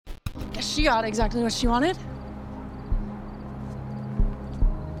She got exactly what she wanted.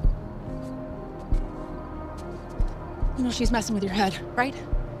 You know she's messing with your head, right?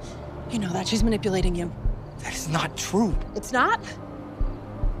 You know that. She's manipulating you. That is not true. It's not?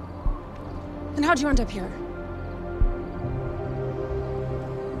 Then how'd you end up here?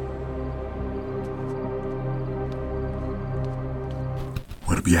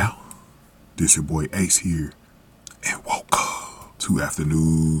 What up, y'all? This your boy Ace here, and welcome to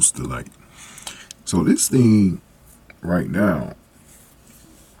Afternoons Delight. So this thing right now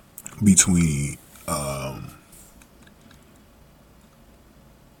between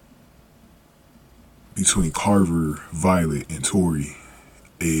Carver, Violet, and Tori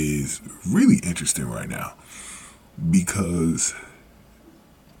is really interesting right now, because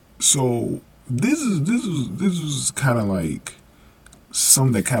so this is kind of like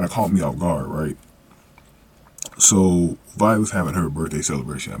something that kind of caught me off guard, right? So Violet's having her birthday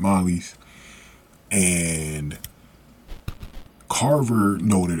celebration at Molly's, and Carver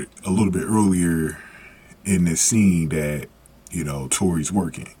noted a little bit earlier in this scene that, you know, Tori's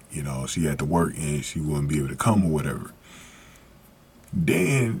working. You know, she had to work and she wouldn't be able to come or whatever.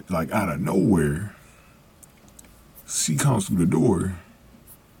 Then, like, out of nowhere, she comes through the door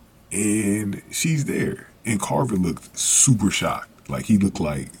and she's there. And Carver looked super shocked. Like, he looked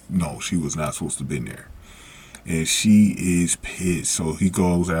like, no, she was not supposed to have been there. And she is pissed. So he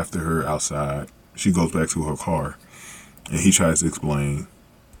goes after her outside. She goes back to her car. And he tries to explain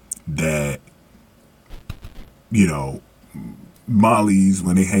that, you know, Molly's,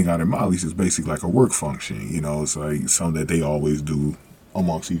 when they hang out at Molly's, is basically like a work function. You know, it's like something that they always do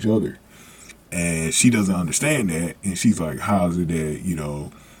amongst each other. And she doesn't understand that. And she's like, how is it that, you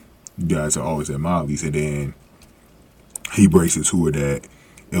know, you guys are always at Molly's? And then he breaks it to her that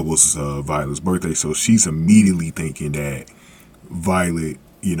it was Violet's birthday. So she's immediately thinking that Violet,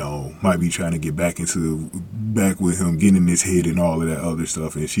 you know, might be trying to get back with him, getting in his head and all of that other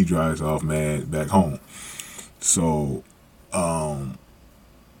stuff. And she drives off mad back home. So,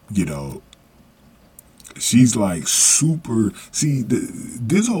 you know, she's like super, see,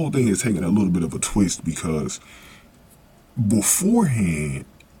 this whole thing is taking a little bit of a twist, because beforehand,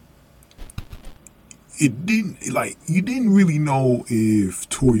 it didn't, like, you didn't really know if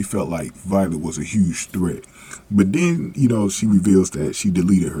Tori felt like Violet was a huge threat. But then, you know, she reveals that she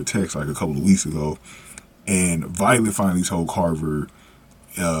deleted her text like a couple of weeks ago, and Violet finally told Carver,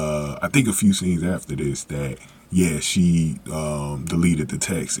 I think a few scenes after this, that yeah, she deleted the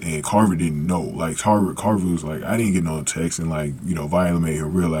text, and Carver didn't know. Like, Carver was like, I didn't get no text, and like, you know, Violet made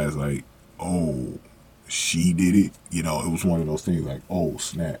him realize, like, oh, she did it. You know, it was one of those things like, oh,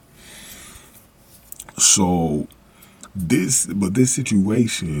 snap. So this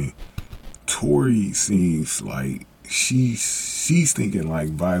situation, Tori seems like she's thinking like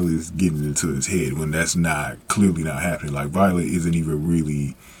Violet's getting into his head, when that's clearly not happening. Like, Violet isn't even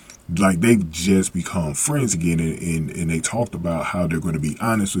really, like, they've just become friends again, and they talked about how they're going to be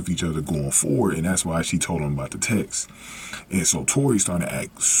honest with each other going forward, and that's why she told him about the text. And so Tori's starting to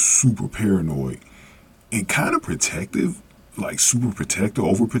act super paranoid and kind of protective, like super protective,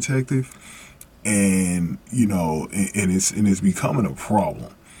 overprotective. And, you know, and it's becoming a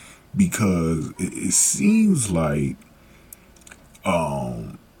problem, because it seems like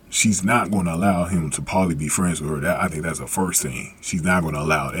she's not going to allow him to probably be friends with her. I think that's the first thing. She's not going to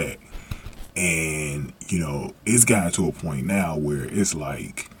allow that. And, you know, it's gotten to a point now where it's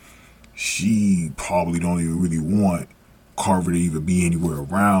like she probably don't even really want Carver to even be anywhere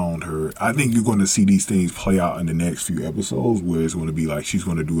around her. I think you're going to see these things play out in the next few episodes, where it's going to be like she's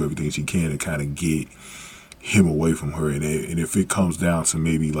going to do everything she can to kind of get him away from her. And if it comes down to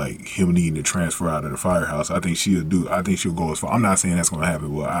maybe like him needing to transfer out of the Firehouse, I think she'll go as far. I'm not saying that's going to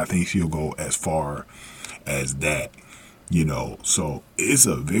happen, but I think she'll go as far as that, you know. So it's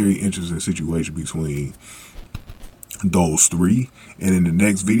a very interesting situation between those three. And in the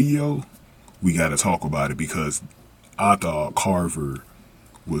next video, we got to talk about it, because I thought Carver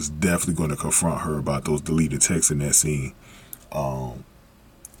was definitely going to confront her about those deleted texts in that scene.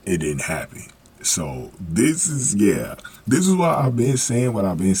 It didn't happen. So this is why I've been saying what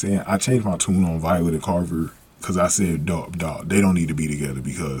I've been saying. I changed my tune on Violet and Carver, because I said, dog, they don't need to be together,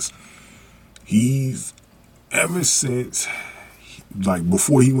 because he's, ever since, like,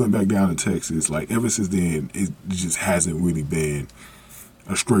 before he went back down to Texas, like, ever since then, it just hasn't really been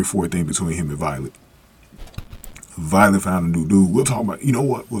a straightforward thing between him and Violet. Violet found a new dude. We'll talk about, you know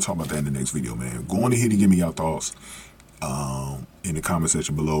what? We'll talk about that in the next video, man. Go on ahead and give me your thoughts. in the comment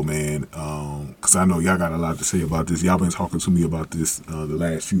section below, man, because I know y'all got a lot to say about this. Y'all been talking to me about this the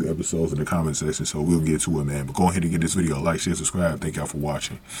last few episodes in the comment section, so we'll get to it, man. But go ahead and get this video a like, share, subscribe. Thank y'all for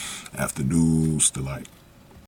watching. After news, the like.